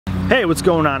Hey, what's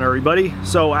going on everybody?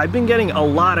 So I've been getting a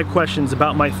lot of questions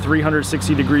about my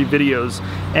 360-degree videos,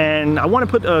 and I want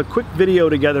to put a quick video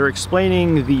together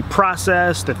explaining the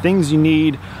process, the things you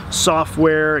need,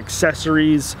 software,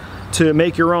 accessories to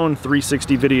make your own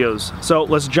 360 videos. So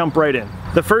let's jump right in.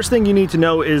 The first thing you need to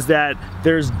know is that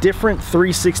there's different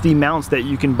 360 mounts that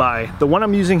you can buy. The one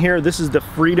I'm using here, this is the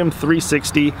Freedom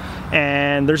 360,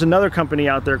 and there's another company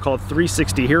out there called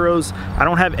 360 Heroes. I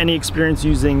don't have any experience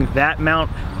using that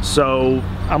mount, so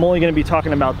I'm only going to be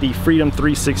talking about the Freedom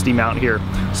 360 mount here.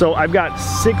 So I've got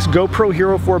 6 GoPro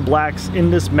HERO4 Blacks in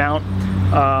this mount.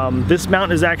 This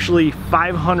mount is actually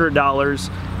 $500,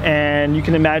 and you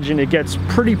can imagine it gets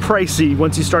pretty pricey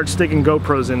once you start sticking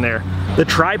GoPros in there. The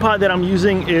tripod that I'm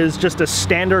using is just a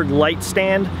standard light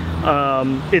stand.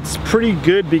 It's pretty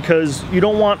good because you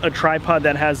don't want a tripod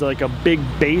that has like a big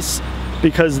base,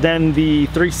 because then the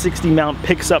 360 mount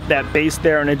picks up that base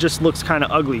there and it just looks kind of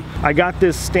ugly. I got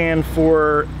this stand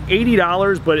for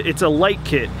 $80, but it's a light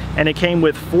kit, and it came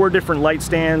with 4 different light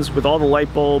stands with all the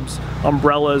light bulbs,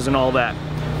 umbrellas, and all that.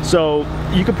 So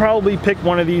you could probably pick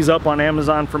one of these up on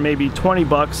Amazon for maybe 20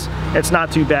 bucks. It's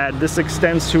not too bad. This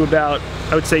extends to about,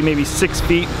 I would say, maybe 6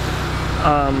 feet.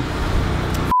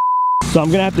 So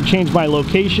I'm gonna have to change my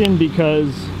location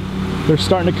because they're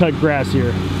starting to cut grass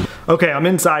here. Okay, I'm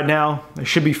inside now. I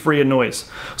should be free of noise.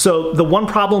 So the one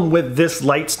problem with this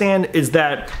light stand is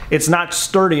that it's not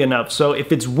sturdy enough. So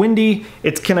if it's windy,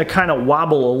 it's gonna kind of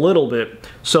wobble a little bit.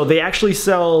 So they actually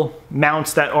sell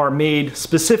mounts that are made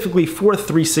specifically for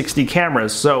 360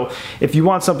 cameras. So if you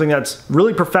want something that's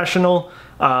really professional,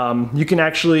 you can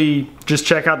actually just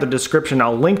check out the description.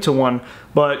 I'll link to one,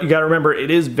 but you gotta remember it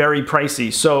is very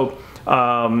pricey. So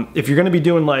if you're gonna be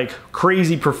doing like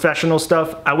crazy professional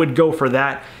stuff, I would go for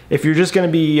that. If you're just gonna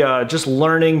be just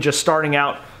learning, just starting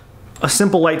out, a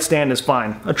simple light stand is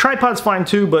fine. A tripod's fine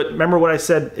too, but remember what I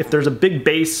said, if there's a big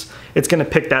base, it's gonna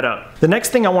pick that up. The next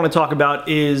thing I wanna talk about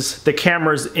is the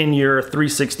cameras in your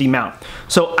 360 mount.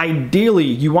 So ideally,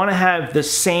 you wanna have the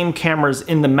same cameras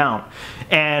in the mount.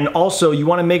 And also, you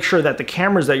wanna make sure that the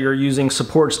cameras that you're using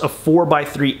supports a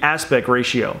 4:3 aspect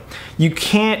ratio. You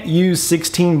can't use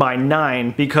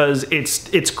 16:9 because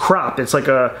it's cropped. It's like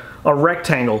a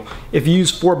rectangle. If you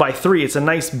use 4:3, it's a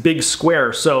nice big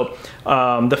square. So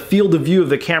the field of view of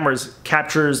the cameras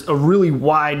captures a really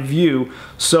wide view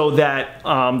so that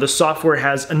the software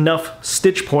has enough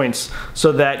stitch points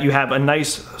so that you have a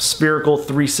nice spherical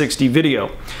 360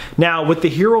 video. Now with the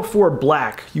HERO4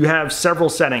 Black, you have several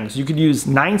settings. You could use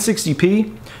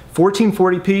 960p,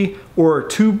 1440p, or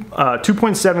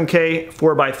 2.7K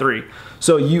 4:3.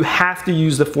 So you have to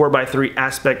use the 4:3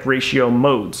 aspect ratio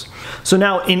modes. So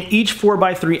now in each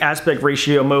 4:3 aspect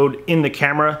ratio mode in the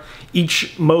camera,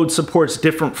 each mode supports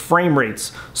different frame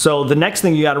rates. So the next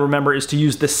thing you gotta remember is to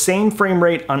use the same frame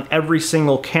rate on every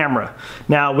single camera.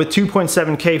 Now with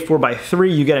 2.7K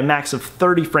 4:3, you get a max of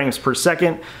 30 frames per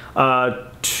second.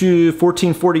 To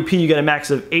 1440p, you get a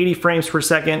max of 80 frames per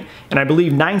second, and I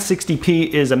believe 960p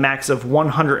is a max of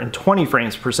 120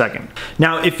 frames per second.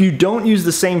 Now, if you don't use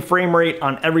the same frame rate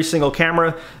on every single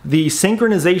camera, the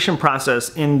synchronization process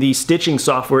in the stitching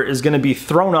software is gonna be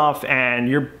thrown off and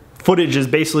your footage is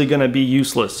basically gonna be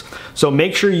useless. So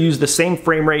make sure you use the same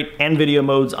frame rate and video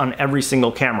modes on every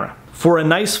single camera. For a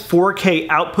nice 4K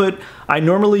output, I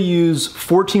normally use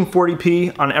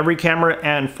 1440p on every camera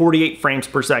and 48 frames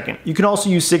per second. You can also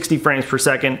use 60 frames per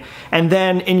second, and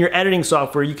then in your editing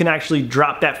software, you can actually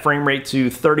drop that frame rate to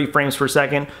 30 frames per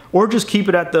second, or just keep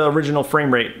it at the original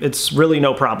frame rate. It's really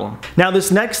no problem. Now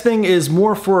this next thing is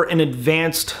more for an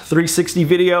advanced 360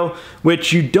 video,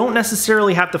 which you don't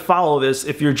necessarily have to follow this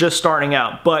if you're just starting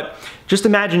out, but just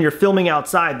imagine you're filming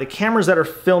outside. The cameras that are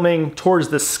filming towards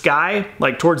the sky,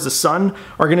 like towards the sun,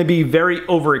 are gonna be very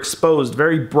overexposed,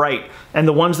 very bright, and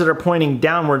the ones that are pointing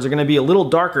downwards are gonna be a little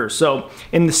darker. So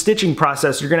in the stitching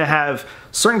process, you're gonna have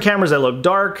certain cameras that look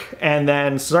dark and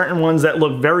then certain ones that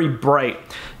look very bright.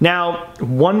 Now,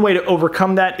 one way to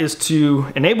overcome that is to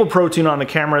enable ProTune on the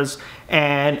cameras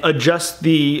and adjust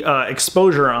the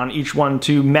exposure on each one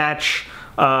to match,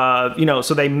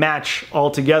 so they match all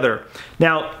together.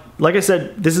 Now, like I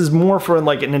said, this is more for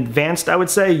like an advanced, I would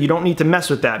say. You don't need to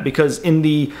mess with that because in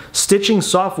the stitching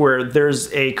software,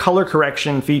 there's a color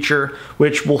correction feature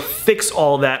which will fix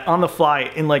all that on the fly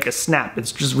in like a snap.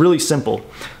 It's just really simple.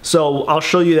 So I'll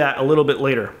show you that a little bit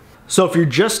later. So if you're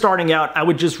just starting out, I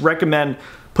would just recommend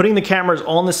putting the cameras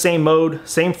all in the same mode,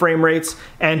 same frame rates,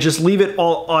 and just leave it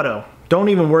all auto. Don't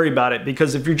even worry about it,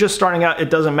 because if you're just starting out, it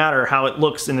doesn't matter how it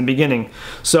looks in the beginning.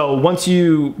 So once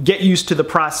you get used to the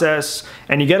process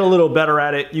and you get a little better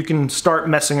at it, you can start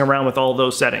messing around with all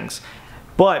those settings.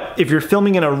 But if you're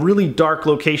filming in a really dark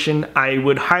location, I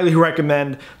would highly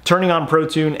recommend turning on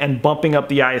ProTune and bumping up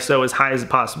the ISO as high as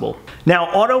possible. Now,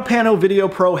 Auto Pano Video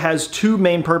Pro has two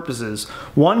main purposes,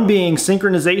 one being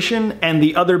synchronization and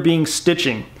the other being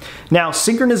stitching. Now,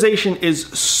 synchronization is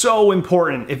so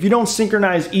important. If you don't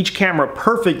synchronize each camera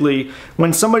perfectly,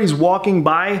 when somebody's walking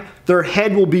by, their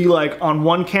head will be like on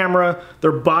one camera,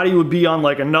 their body would be on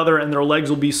like another, and their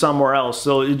legs will be somewhere else.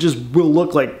 So it just will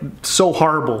look like so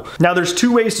horrible. Now, there's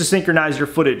two ways to synchronize your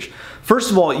footage.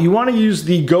 First of all, you want to use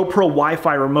the GoPro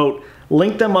Wi-Fi remote.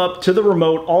 Link them up to the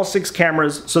remote, all 6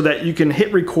 cameras, so that you can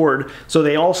hit record so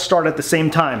they all start at the same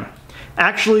time.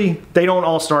 Actually, they don't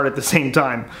all start at the same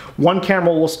time. One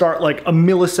camera will start like a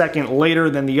millisecond later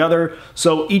than the other,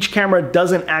 so each camera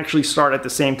doesn't actually start at the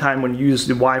same time when you use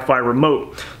the Wi-Fi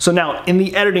remote. So now, in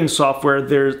the editing software,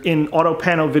 in Auto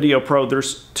Pano Video Pro,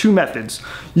 there's two methods.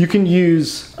 You can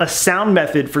use a sound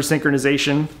method for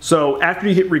synchronization. So after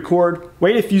you hit record,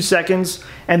 wait a few seconds,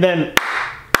 and then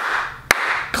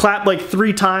clap like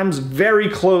 3 times very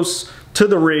close to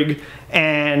the rig,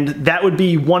 and that would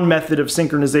be one method of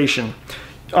synchronization.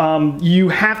 You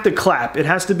have to clap. It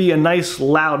has to be a nice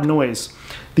loud noise.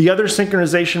 The other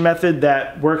synchronization method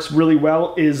that works really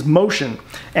well is motion.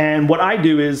 And what I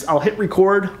do is I'll hit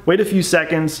record, wait a few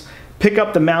seconds, pick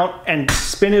up the mount and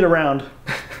spin it around.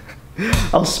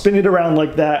 I'll spin it around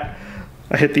like that.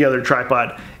 I hit the other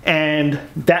tripod. And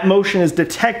that motion is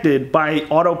detected by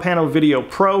Auto Pano Video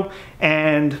Pro,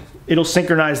 and it'll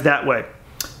synchronize that way.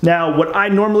 Now, what I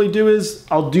normally do is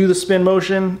I'll do the spin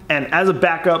motion, and as a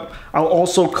backup, I'll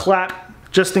also clap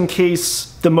just in case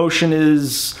the motion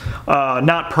is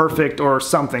not perfect or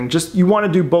something. You want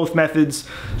to do both methods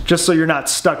just so you're not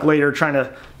stuck later trying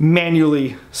to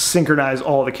manually synchronize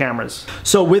all the cameras.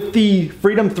 So with the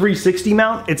Freedom 360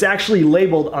 mount, it's actually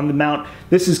labeled on the mount.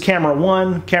 This is camera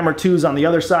 1, camera 2 is on the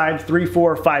other side, 3,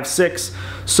 4, 5, 6.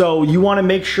 So you want to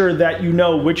make sure that you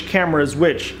know which camera is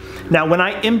which. Now, when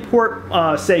I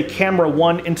import, say, camera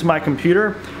 1 into my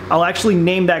computer, I'll actually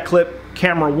name that clip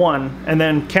camera 1, and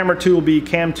then camera 2 will be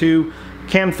cam 2,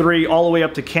 cam 3, all the way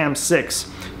up to cam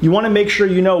 6. You want to make sure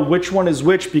you know which one is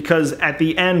which, because at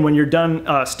the end, when you're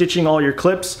done stitching all your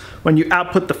clips, when you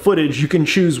output the footage, you can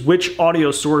choose which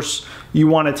audio source you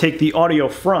want to take the audio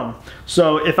from.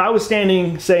 So if I was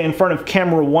standing, say, in front of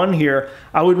camera 1 here,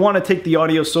 I would want to take the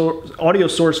audio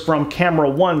source from camera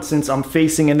 1 since I'm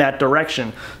facing in that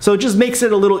direction. So it just makes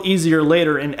it a little easier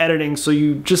later in editing, so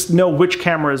you just know which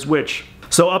camera is which.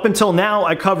 So up until now,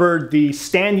 I covered the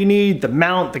stand you need, the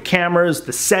mount, the cameras,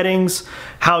 the settings,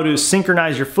 how to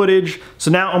synchronize your footage. So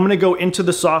now I'm going to go into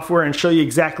the software and show you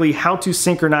exactly how to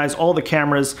synchronize all the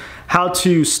cameras, how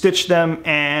to stitch them,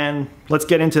 and let's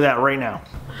get into that right now.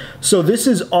 So this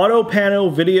is Auto Pano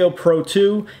Video Pro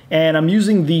 2, and I'm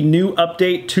using the new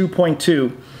update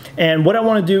 2.2. And what I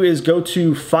want to do is go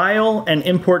to File and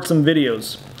import some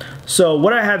videos. So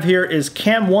what I have here is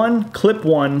cam 1, clip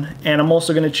 1, and I'm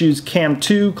also going to choose cam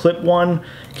 2, clip 1,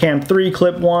 cam 3,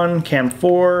 clip 1, cam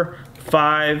 4,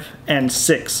 5, and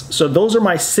 6. So those are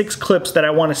my 6 clips that I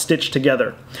want to stitch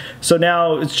together. So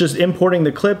now it's just importing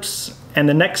the clips, and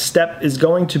the next step is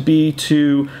going to be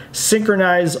to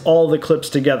synchronize all the clips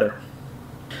together.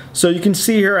 So you can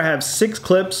see here I have 6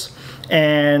 clips,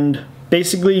 and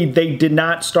basically they did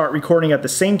not start recording at the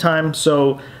same time,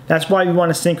 so that's why we want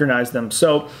to synchronize them.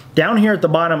 So down here at the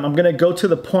bottom, I'm going to go to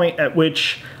the point at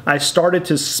which I started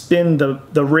to spin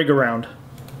the rig around.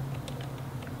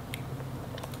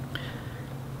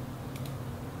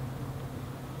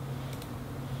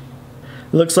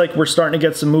 It looks like we're starting to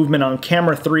get some movement on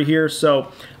camera 3 here,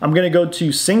 so I'm going to go to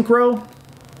Synchro,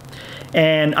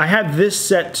 and I have this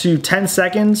set to 10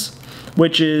 seconds,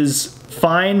 which is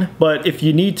fine, but if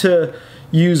you need to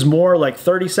use more, like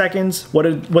 30 seconds,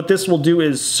 what this will do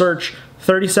is search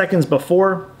 30 seconds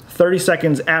before, 30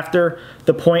 seconds after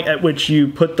the point at which you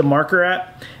put the marker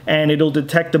at, and it'll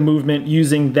detect the movement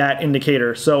using that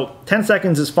indicator. So 10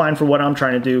 seconds is fine for what I'm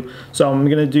trying to do. So I'm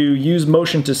going to do use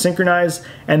motion to synchronize,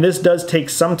 and this does take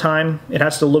some time. It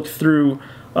has to look through,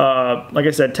 like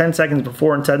I said, 10 seconds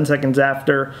before and 10 seconds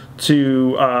after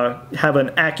to have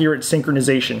an accurate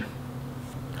synchronization.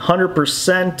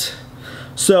 100%.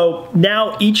 So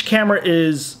now each camera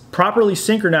is properly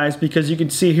synchronized because you can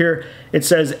see here it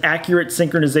says accurate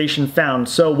synchronization found.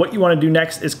 So what you want to do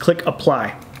next is click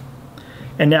apply.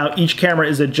 And now each camera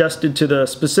is adjusted to the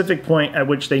specific point at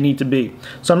which they need to be.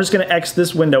 So I'm just going to X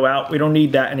this window out. We don't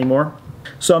need that anymore.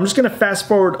 So I'm just going to fast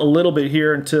forward a little bit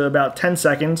here into about 10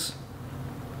 seconds.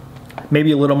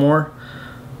 Maybe a little more.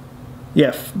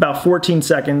 Yeah, about 14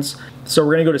 seconds. So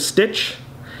we're going to go to Stitch.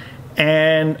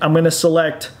 And I'm going to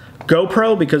select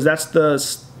GoPro because that's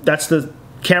the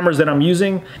cameras that I'm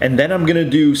using, and then I'm gonna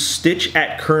do stitch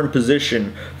at current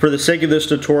position. For the sake of this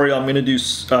tutorial, I'm gonna do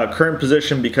current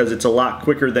position because it's a lot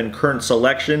quicker than current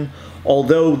selection,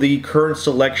 although the current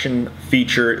selection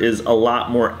feature is a lot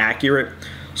more accurate.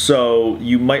 So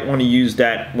you might want to use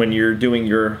that when you're doing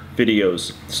your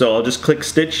videos. So I'll just click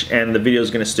stitch and the video is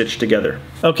going to stitch together.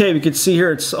 Okay, we can see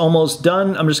here it's almost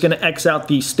done. I'm just going to X out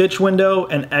the stitch window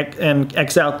and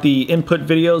X out the input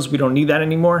videos. We don't need that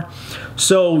anymore.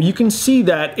 So you can see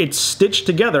that it's stitched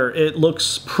together. It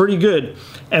looks pretty good.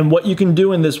 And what you can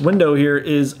do in this window here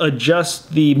is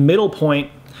adjust the middle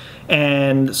point.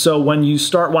 And so when you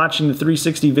start watching the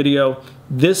 360 video,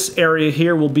 this area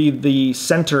here will be the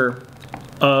center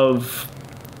of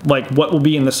like what will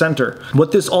be in the center.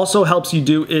 What this also helps you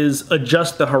do is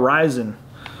adjust the horizon.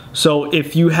 So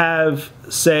if you have,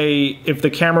 say, if the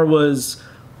camera was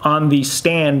on the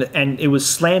stand and it was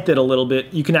slanted a little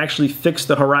bit, you can actually fix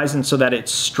the horizon so that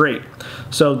it's straight.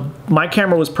 So my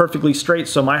camera was perfectly straight,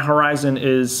 so my horizon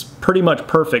is pretty much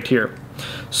perfect here.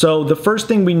 So the first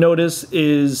thing we notice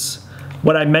is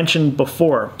what I mentioned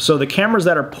before. So the cameras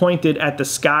that are pointed at the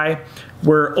sky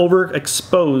were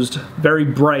overexposed, very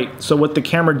bright. So what the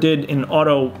camera did in the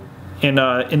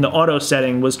auto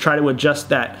setting was try to adjust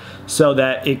that so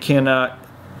that it can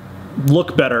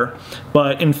look better.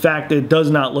 But in fact, it does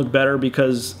not look better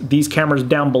because these cameras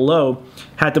down below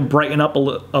had to brighten up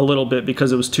a little bit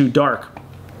because it was too dark.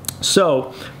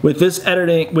 So with this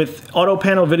editing, with Auto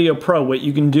Panel Video Pro, what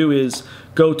you can do is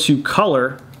go to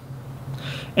color,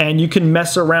 and you can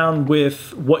mess around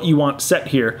with what you want set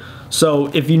here. So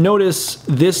if you notice,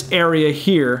 this area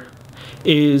here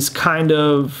is kind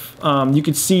of, you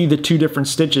can see the two different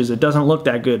stitches. It doesn't look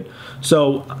that good.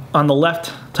 So on the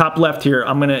left, top left here,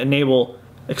 I'm gonna enable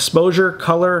exposure,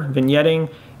 color,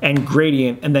 vignetting, and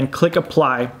gradient, and then click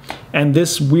apply. And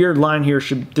this weird line here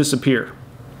should disappear.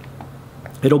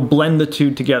 It'll blend the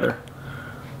two together.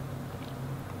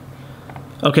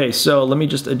 Okay, so let me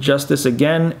just adjust this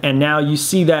again, and now you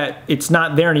see that it's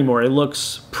not there anymore. It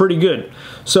looks pretty good.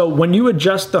 So when you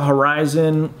adjust the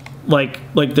horizon like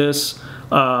this,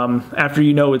 after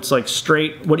you know it's like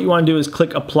straight, what you want to do is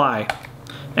click apply,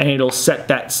 and it'll set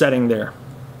that setting there.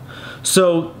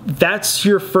 So that's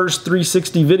your first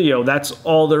 360 video. That's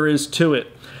all there is to it.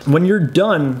 When you're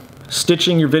done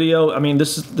stitching your video, I mean,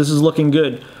 this is looking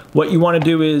good. What you want to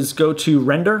do is go to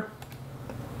render,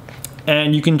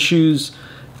 and you can choose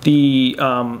the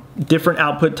different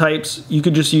output types. You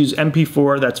could just use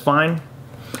MP4, that's fine.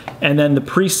 And then the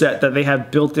preset that they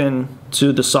have built in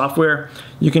to the software,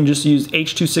 you can just use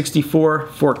H.264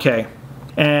 4K.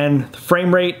 And the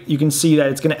frame rate, you can see that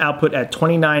it's going to output at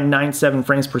 2997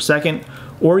 frames per second,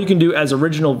 or you can do as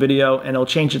original video and it'll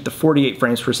change it to 48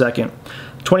 frames per second.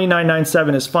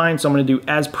 2997 is fine, so I'm going to do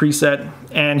as preset.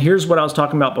 And here's what I was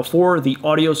talking about before, the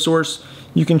audio source.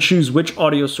 You can choose which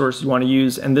audio source you want to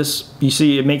use, and this, you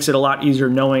see, it makes it a lot easier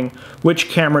knowing which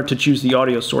camera to choose the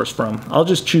audio source from. I'll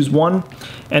just choose one,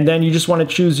 and then you just want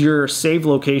to choose your save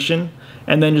location,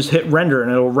 and then just hit render,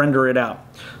 and it'll render it out.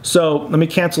 So let me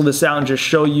cancel this out and just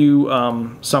show you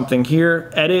something here.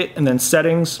 Edit, and then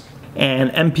settings,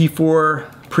 and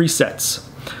MP4 presets.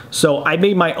 So I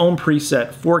made my own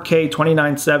preset, 4K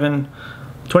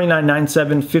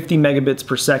 2997, 50 megabits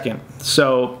per second.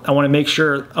 So I want to make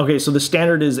sure, okay, so the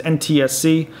standard is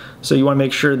NTSC, so you want to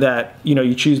make sure that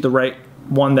you choose the right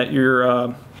one that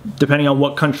you're, depending on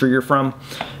what country you're from.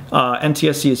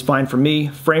 NTSC is fine for me.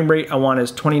 Frame rate I want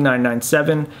is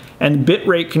 2997, and bit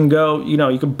rate can go,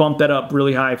 you can bump that up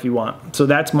really high if you want. So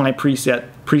that's my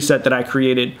preset that I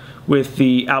created with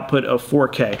the output of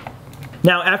 4K.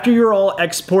 Now after you're all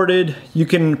exported, you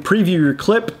can preview your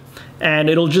clip, and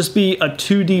it'll just be a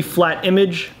 2D flat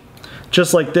image,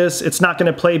 just like this. It's not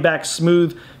gonna play back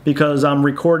smooth because I'm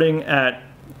recording at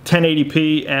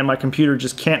 1080p and my computer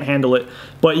just can't handle it.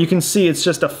 But you can see it's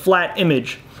just a flat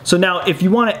image. So now if you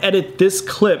wanna edit this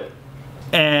clip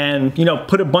and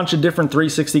put a bunch of different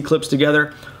 360 clips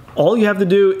together, all you have to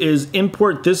do is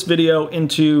import this video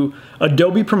into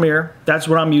Adobe Premiere. That's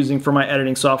what I'm using for my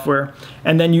editing software.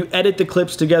 And then you edit the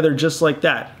clips together just like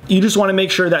that. You just want to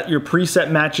make sure that your preset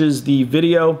matches the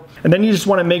video. And then you just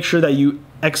want to make sure that you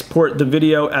export the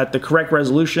video at the correct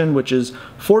resolution, which is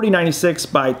 4096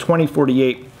 by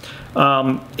 2048.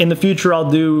 In the future, I'll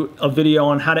do a video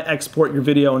on how to export your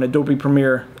video in Adobe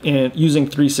Premiere using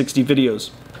 360 videos.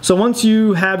 So once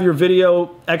you have your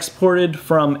video exported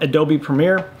from Adobe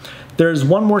Premiere, there's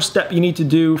one more step you need to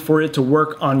do for it to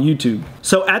work on YouTube.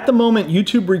 So at the moment,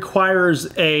 YouTube requires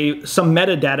some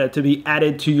metadata to be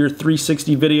added to your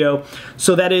 360 video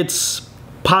so that it's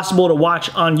possible to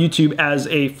watch on YouTube as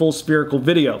a full spherical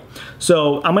video.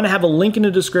 So I'm gonna have a link in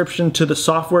the description to the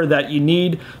software that you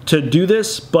need to do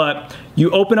this, but you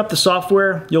open up the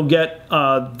software, you'll get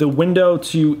the window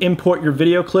to import your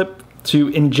video clip, to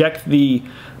inject the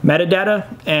metadata,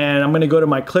 and I'm gonna go to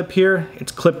my clip here.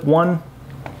 It's clip 1.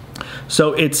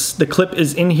 So the clip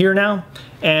is in here now,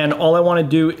 and all I wanna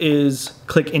do is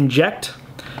click inject,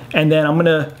 and then I'm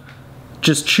gonna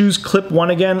just choose clip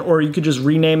 1 again, or you could just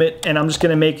rename it, and I'm just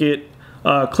gonna make it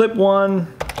clip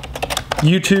 1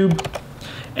 YouTube,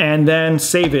 and then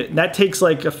save it. That takes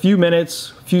like a few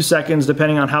minutes, a few seconds,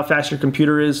 depending on how fast your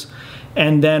computer is.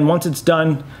 And then once it's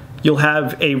done, you'll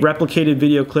have a replicated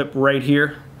video clip right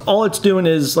here. All it's doing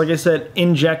is, like I said,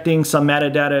 injecting some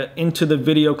metadata into the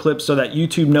video clip so that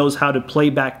YouTube knows how to play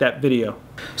back that video.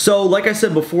 So like I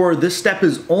said before, this step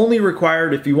is only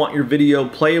required if you want your video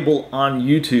playable on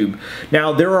YouTube.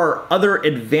 Now there are other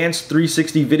advanced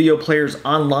 360 video players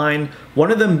online,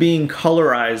 one of them being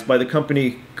colorized by the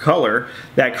company Color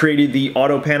that created the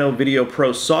AutoPano Video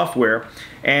Pro software.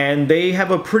 And they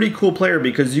have a pretty cool player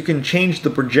because you can change the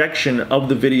projection of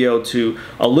the video to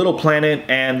a little planet,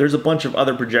 and there's a bunch of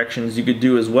other projections you could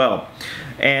do as well.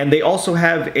 And they also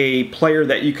have a player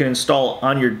that you can install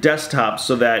on your desktop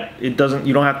so that you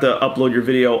don't have to upload your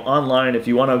video online. If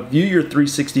you want to view your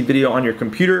 360 video on your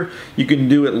computer, you can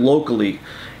do it locally.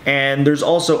 And there's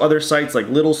also other sites like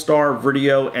Little Star,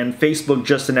 Video, and Facebook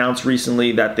just announced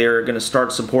recently that they're going to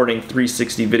start supporting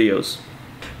 360 videos.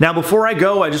 Now before I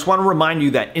go, I just want to remind you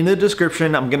that in the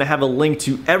description I'm going to have a link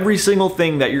to every single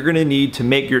thing that you're going to need to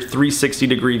make your 360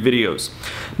 degree videos.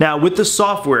 Now with the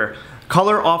software,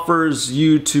 Color offers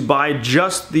you to buy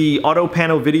just the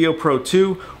AutoPano Video Pro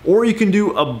 2, or you can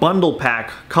do a bundle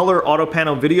pack, Color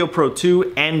AutoPano Video Pro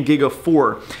 2 and Giga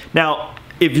 4. Now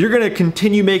if you're going to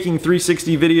continue making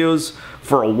 360 videos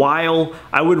for a while,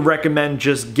 I would recommend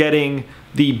just getting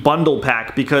the bundle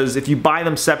pack, because if you buy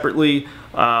them separately,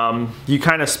 you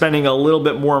kind of spending a little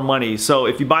bit more money. So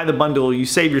if you buy the bundle, you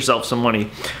save yourself some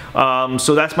money.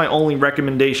 So that's my only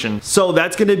recommendation. So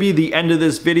that's going to be the end of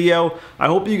this video. I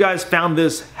hope you guys found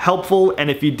this helpful, and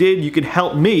if you did, you can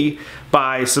help me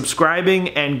by subscribing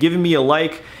and giving me a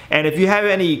like. And if you have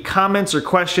any comments or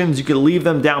questions, you can leave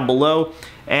them down below.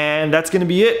 And that's going to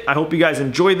be it. I hope you guys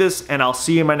enjoyed this, and I'll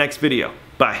see you in my next video.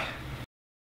 Bye.